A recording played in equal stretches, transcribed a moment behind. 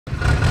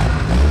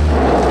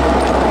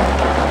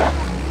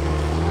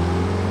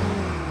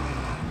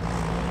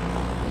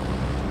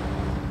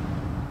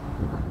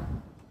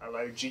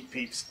Hello Jeep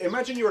peeps.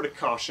 Imagine you're at a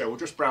car show or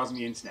just browsing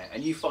the internet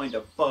and you find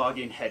a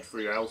bargain head for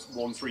your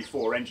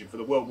L134 engine for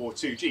the World War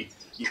II Jeep.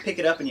 You pick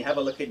it up and you have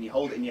a look at it and you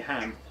hold it in your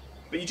hand,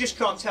 but you just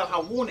can't tell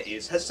how worn it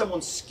is. Has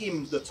someone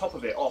skimmed the top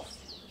of it off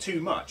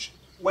too much?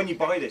 When you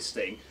buy this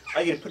thing,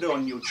 are you going to put it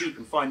on your Jeep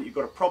and find that you've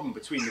got a problem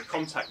between the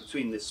contact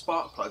between the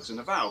spark plugs and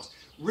the valves?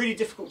 Really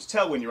difficult to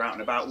tell when you're out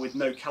and about with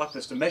no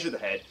calipers to measure the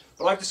head,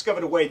 but I've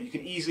discovered a way that you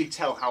can easily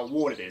tell how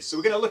worn it is. So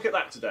we're going to look at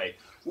that today.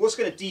 We're also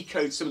going to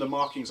decode some of the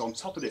markings on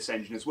top of this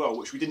engine as well,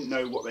 which we didn't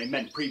know what they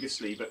meant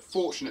previously, but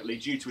fortunately,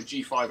 due to a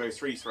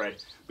G503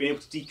 thread, being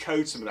able to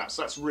decode some of that,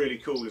 so that's really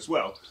cool as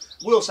well.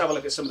 We'll also have a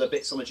look at some of the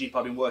bits on the Jeep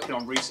I've been working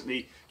on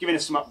recently, giving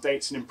us some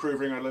updates and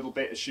improving her a little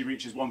bit as she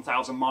reaches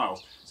 1,000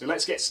 miles. So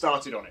let's get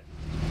started on it.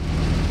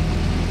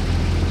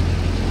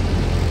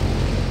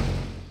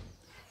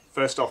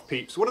 First off,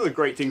 peeps, one of the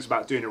great things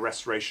about doing a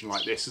restoration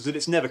like this is that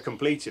it's never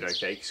completed,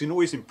 okay? Because you can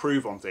always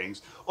improve on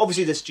things.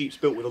 Obviously, this Jeep's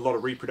built with a lot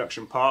of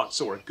reproduction parts,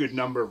 or a good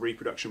number of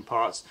reproduction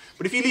parts,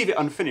 but if you leave it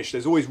unfinished,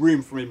 there's always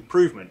room for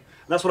improvement.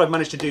 And that's what I've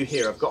managed to do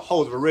here. I've got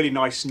hold of a really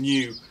nice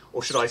new,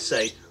 or should I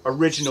say,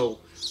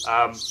 original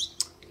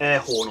air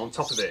horn on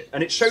top of it.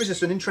 And it shows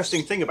us an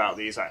interesting thing about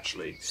these,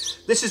 actually.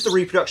 This is the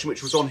reproduction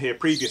which was on here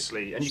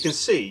previously, and you can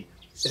see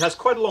it has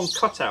quite a long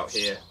cutout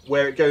here,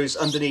 where it goes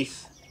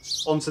underneath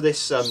onto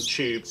this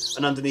tube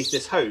and underneath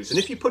this hose, and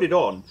if you put it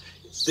on,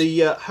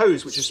 the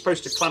hose which is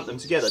supposed to clamp them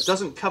together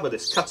doesn't cover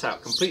this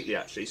cutout completely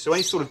actually, so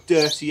any sort of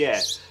dirty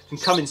air can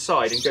come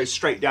inside and go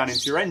straight down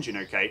into your engine,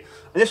 okay?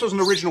 And this was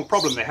an original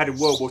problem they had in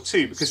World War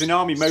II, because in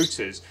Army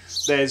Motors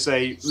there's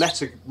a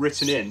letter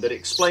written in that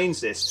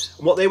explains this,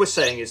 and what they were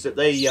saying is that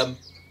they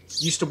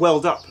used to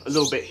weld up a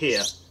little bit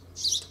here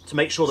to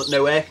make sure that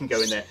no air can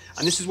go in there.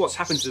 And this is what's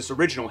happened to this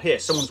original here.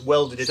 Someone's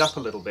welded it up a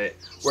little bit,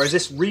 whereas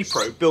this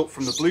repro, built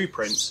from the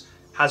blueprints,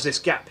 has this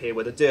gap here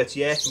where the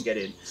dirty air can get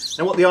in.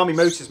 And what the Army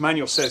Motors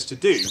manual says to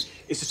do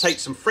is to take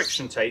some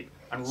friction tape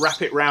and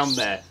wrap it round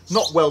there.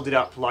 Not weld it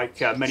up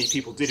like many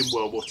people did in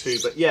World War II,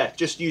 but yeah,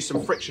 just use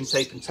some friction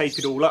tape and tape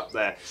it all up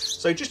there.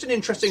 So just an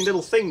interesting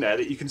little thing there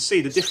that you can see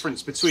the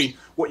difference between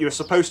what you were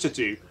supposed to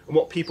do and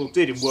what people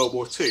did in World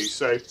War II.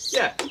 So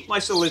yeah,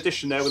 nice little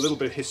addition there with a little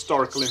bit of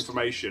historical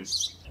information.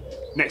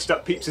 Next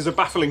up, peeps, is a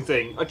baffling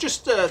thing. I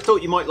just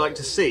thought you might like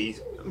to see.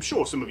 I'm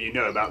sure some of you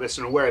know about this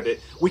and are aware of it.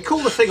 We call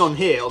the thing on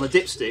here, on the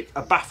dipstick,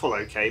 a baffle,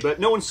 okay, but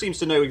no one seems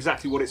to know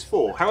exactly what it's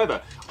for.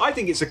 However, I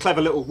think it's a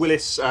clever little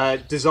Willis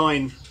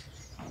design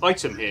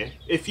item here.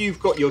 If you've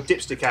got your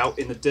dipstick out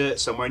in the dirt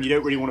somewhere and you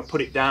don't really want to put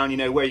it down, you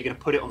know, where you're going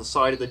to put it on the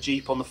side of the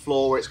Jeep, on the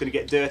floor, where it's going to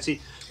get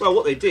dirty, well,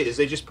 what they did is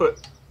they just put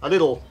a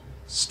little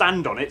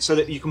stand on it so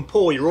that you can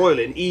pour your oil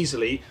in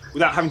easily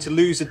without having to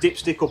lose the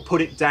dipstick or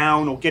put it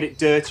down or get it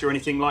dirty or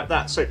anything like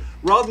that. So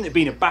rather than it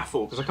being a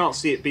baffle, because I can't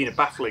see it being a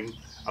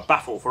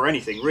baffle for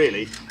anything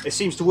really, it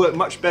seems to work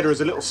much better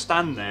as a little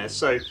stand there.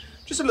 So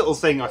just a little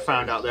thing I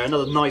found out there,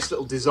 another nice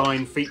little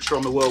design feature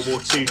on the World War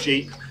II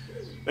Jeep.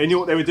 They knew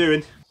what they were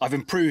doing. I've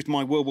improved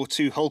my World War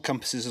II hull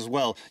compasses as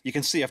well. You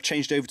can see I've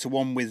changed over to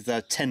one with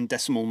 10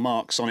 decimal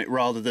marks on it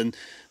rather than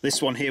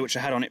this one here, which I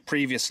had on it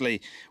previously,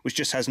 which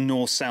just has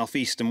north, south,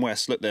 east and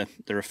west. Look,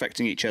 they're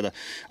affecting each other.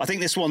 I think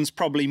this one's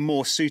probably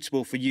more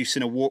suitable for use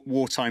in a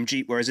wartime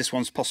Jeep, whereas this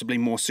one's possibly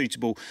more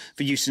suitable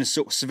for use in a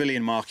sort of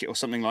civilian market or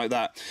something like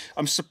that.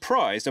 I'm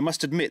surprised, I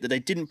must admit, that they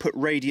didn't put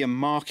radium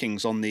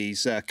markings on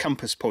these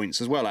compass points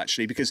as well,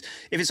 actually, because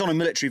if it's on a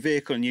military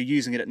vehicle and you're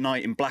using it at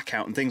night in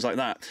blackout and things like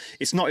that,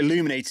 it's not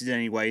illuminated in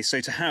any way.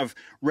 So to have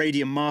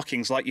radium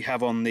markings like you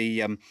have on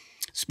the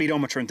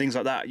speedometer and things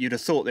like that, you'd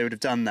have thought they would have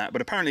done that, but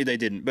apparently they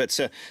didn't. But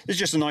this is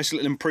just a nice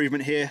little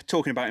improvement here.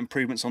 Talking about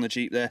improvements on the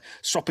Jeep there,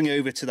 swapping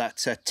over to that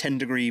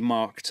 10-degree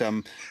marked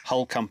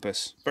hull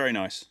compass. Very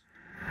nice.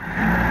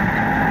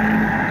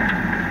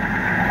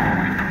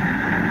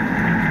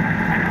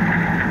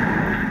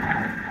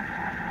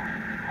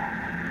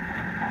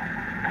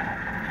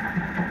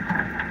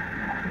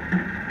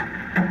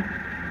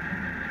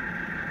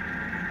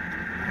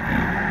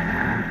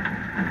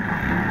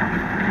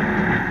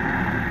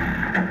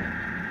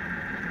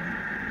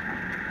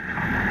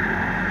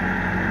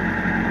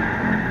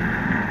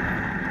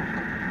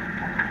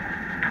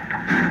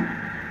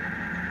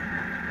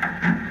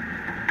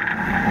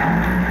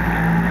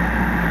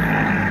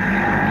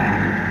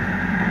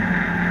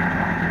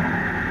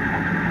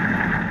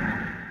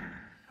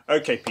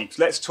 Okay peeps,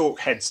 let's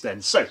talk heads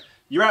then. So,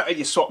 you're out at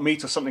your swap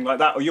meet or something like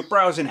that, or you're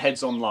browsing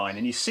heads online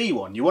and you see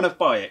one, you want to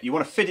buy it, you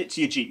want to fit it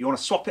to your Jeep, you want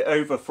to swap it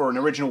over for an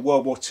original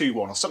World War II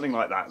one or something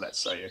like that, let's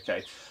say,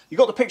 okay. You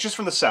got the pictures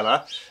from the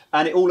seller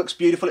and it all looks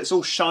beautiful, it's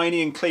all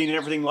shiny and clean and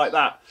everything like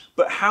that,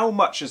 but how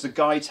much has the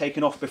guy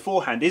taken off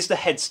beforehand? Is the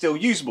head still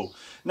usable?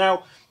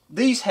 Now,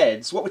 these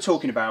heads, what we're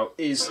talking about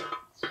is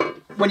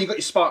when you've got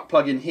your spark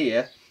plug in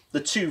here,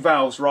 the two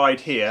valves ride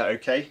here,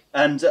 okay,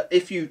 and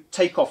if you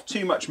take off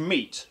too much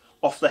meat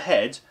off the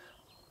head,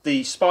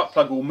 the spark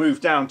plug will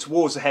move down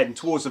towards the head and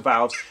towards the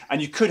valves,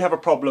 and you could have a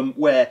problem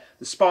where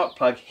the spark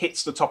plug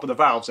hits the top of the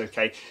valves,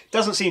 okay?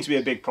 Doesn't seem to be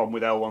a big problem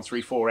with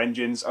L134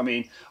 engines. I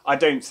mean, I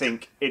don't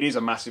think it is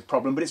a massive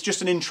problem, but it's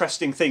just an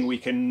interesting thing we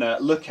can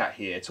look at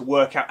here to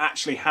work out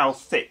actually how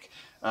thick,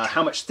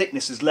 how much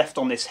thickness is left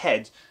on this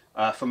head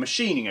for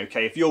machining,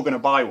 okay, if you're going to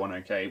buy one,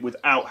 okay,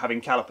 without having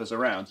calipers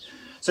around.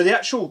 So the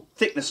actual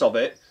thickness of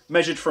it,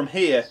 measured from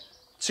here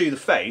to the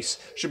face,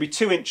 should be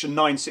 2 inch and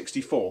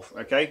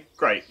 9/64, okay?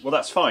 Great, well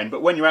that's fine,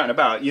 but when you're out and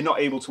about, you're not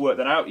able to work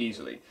that out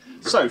easily.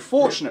 So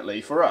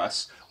fortunately for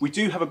us, we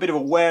do have a bit of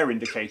a wear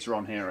indicator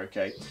on here,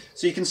 okay?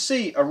 So you can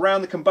see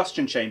around the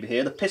combustion chamber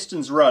here, the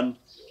pistons run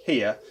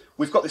here.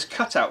 We've got this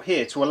cutout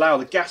here to allow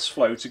the gas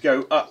flow to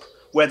go up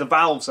where the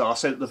valves are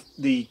so that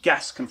the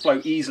gas can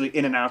flow easily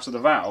in and out of the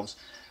valves.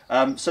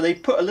 So they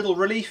put a little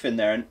relief in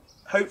there, and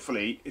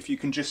hopefully, if you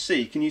can just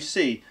see, can you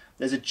see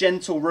there's a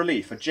gentle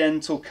relief, a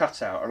gentle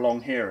cutout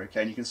along here,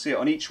 okay, and you can see it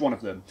on each one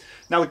of them.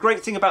 Now the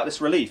great thing about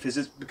this relief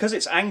is because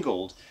it's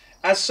angled,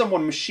 as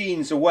someone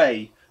machines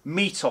away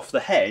meat off the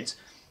head,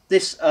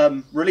 this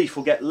relief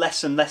will get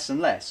less and less and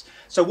less.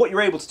 So what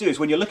you're able to do is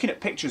when you're looking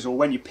at pictures or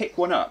when you pick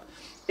one up,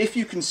 if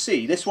you can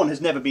see, this one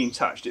has never been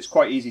touched, it's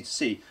quite easy to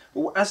see,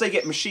 but as they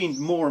get machined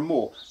more and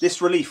more,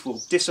 this relief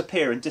will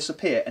disappear and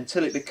disappear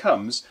until it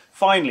becomes,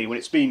 finally, when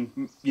it's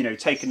been, you know,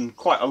 taken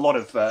quite a lot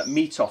of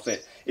meat off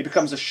it, it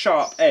becomes a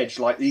sharp edge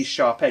like these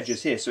sharp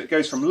edges here. So it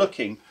goes from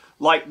looking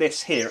like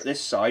this here at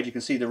this side, you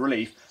can see the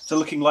relief, to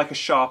looking like a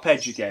sharp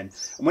edge again.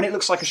 And when it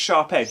looks like a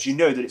sharp edge, you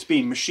know that it's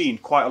been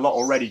machined quite a lot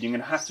already. You're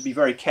going to have to be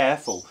very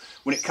careful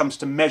when it comes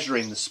to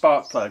measuring the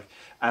spark plug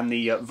and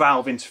the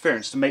valve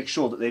interference to make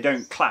sure that they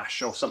don't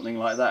clash or something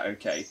like that,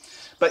 okay?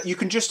 But you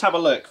can just have a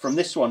look from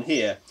this one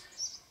here.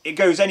 It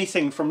goes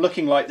anything from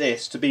looking like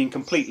this to being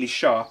completely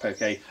sharp,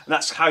 okay? And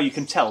that's how you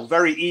can tell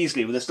very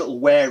easily with this little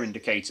wear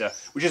indicator,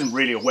 which isn't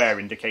really a wear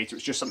indicator,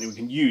 it's just something we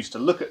can use to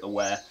look at the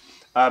wear.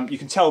 You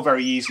can tell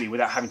very easily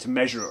without having to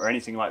measure it or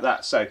anything like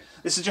that. So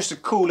this is just a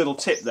cool little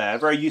tip there, a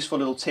very useful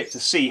little tip to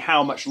see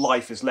how much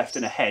life is left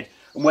in a head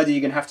and whether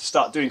you're going to have to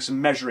start doing some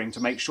measuring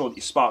to make sure that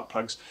your spark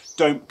plugs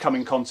don't come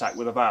in contact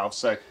with a valve.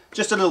 So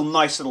just a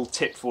nice little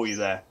tip for you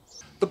there.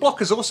 The block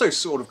has also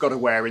sort of got a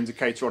wear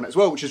indicator on it as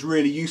well, which is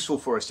really useful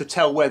for us to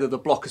tell whether the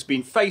block has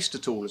been faced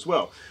at all as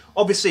well.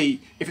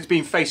 Obviously, if it's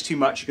been faced too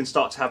much, you can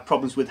start to have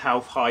problems with how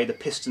high the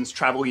pistons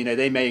travel. You know,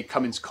 they may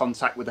come into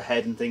contact with the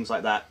head and things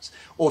like that.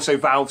 Also,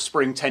 valve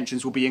spring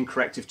tensions will be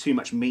incorrect if too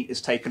much meat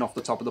is taken off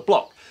the top of the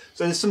block.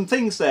 So there's some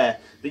things there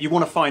that you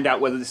want to find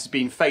out whether this has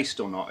been faced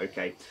or not,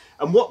 okay?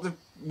 And what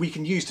we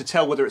can use to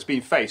tell whether it's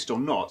been faced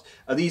or not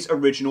are these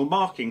original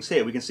markings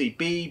here. We can see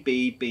B,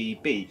 B, B,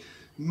 B.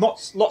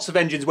 Lots of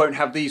engines won't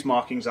have these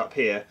markings up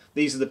here.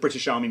 These are the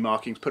British Army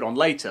markings put on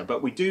later,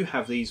 but we do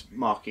have these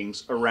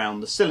markings around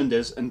the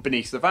cylinders and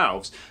beneath the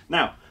valves.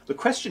 Now, the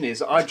question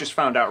is, I've just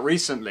found out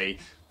recently,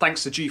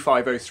 thanks to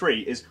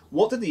G503, is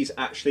what do these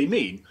actually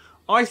mean?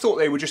 I thought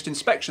they were just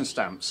inspection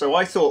stamps. So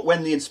I thought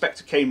when the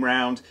inspector came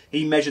round,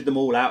 he measured them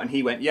all out and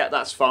he went, yeah,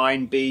 that's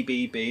fine, B,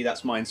 B, B,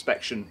 that's my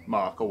inspection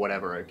mark or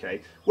whatever,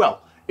 okay.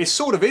 Well, it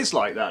sort of is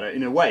like that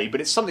in a way,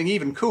 but it's something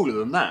even cooler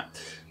than that.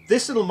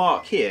 This little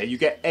mark here, you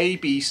get A,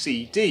 B,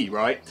 C, D,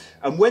 right?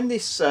 And when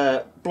this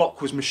block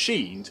was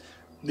machined,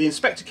 the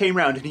inspector came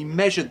round and he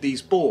measured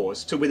these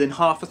bores to within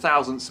 0.5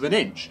 thousandths of an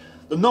inch.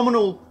 The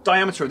nominal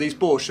diameter of these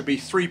bores should be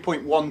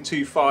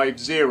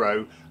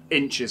 3.1250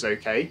 inches,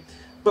 okay?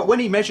 But when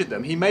he measured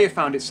them, he may have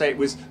found it, say it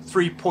was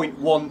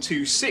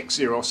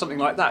 3.1260 or something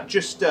like that,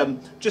 just a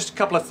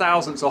couple of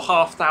thousandths or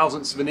 0.5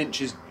 thousandths of an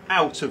inch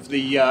out of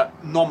the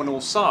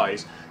nominal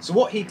size. So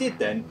what he did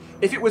then,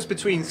 if it was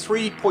between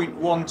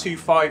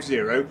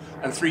 3.1250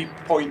 and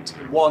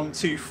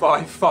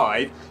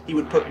 3.1255, he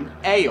would put an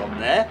A on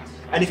there.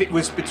 And if it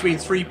was between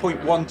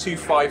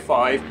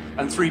 3.1255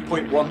 and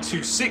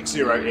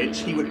 3.1260 inch,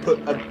 he would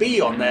put a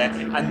B on there,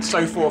 and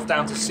so forth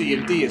down to C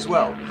and D as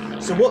well.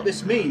 So what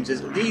this means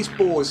is that these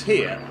bores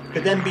here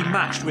could then be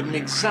matched with an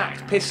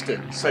exact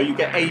piston. So you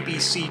get A, B,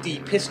 C, D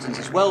pistons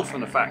as well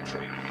from the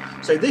factory.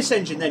 So this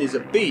engine then is a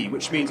B,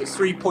 which means it's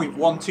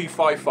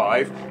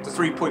 3.1255 to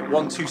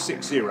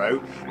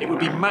 3.1260. It would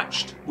be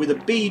matched with a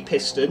B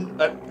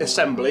piston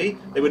assembly.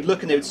 They would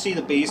look and they would see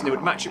the Bs and they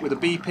would match it with a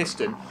B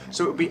piston.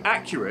 So it would be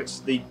accurate.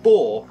 The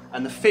bore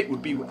and the fit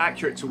would be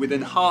accurate to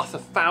within 0.5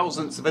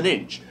 thousandths of an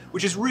inch,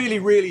 which is really,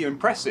 really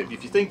impressive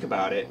if you think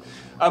about it.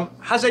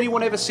 Has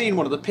anyone ever seen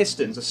one of the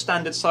pistons, a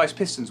standard size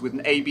pistons with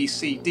an A, B,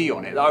 C, D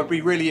on it? I would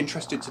be really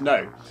interested to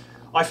know.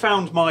 I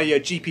found my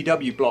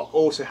GPW block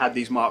also had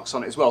these marks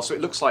on it as well, so it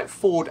looks like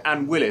Ford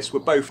and Willis were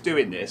both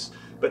doing this.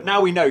 But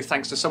now we know,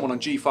 thanks to someone on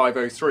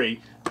G503,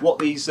 what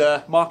these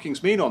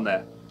markings mean on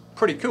there.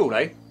 Pretty cool,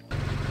 eh?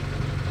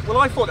 Well,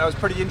 I thought that was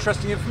pretty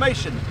interesting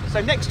information. So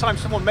next time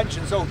someone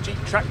mentions old Jeep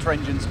tractor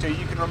engines to you,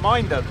 you can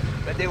remind them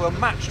that they were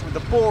matched with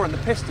the bore and the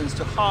pistons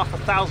to 0.5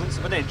 thousandths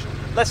of an inch.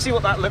 Let's see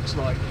what that looks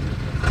like.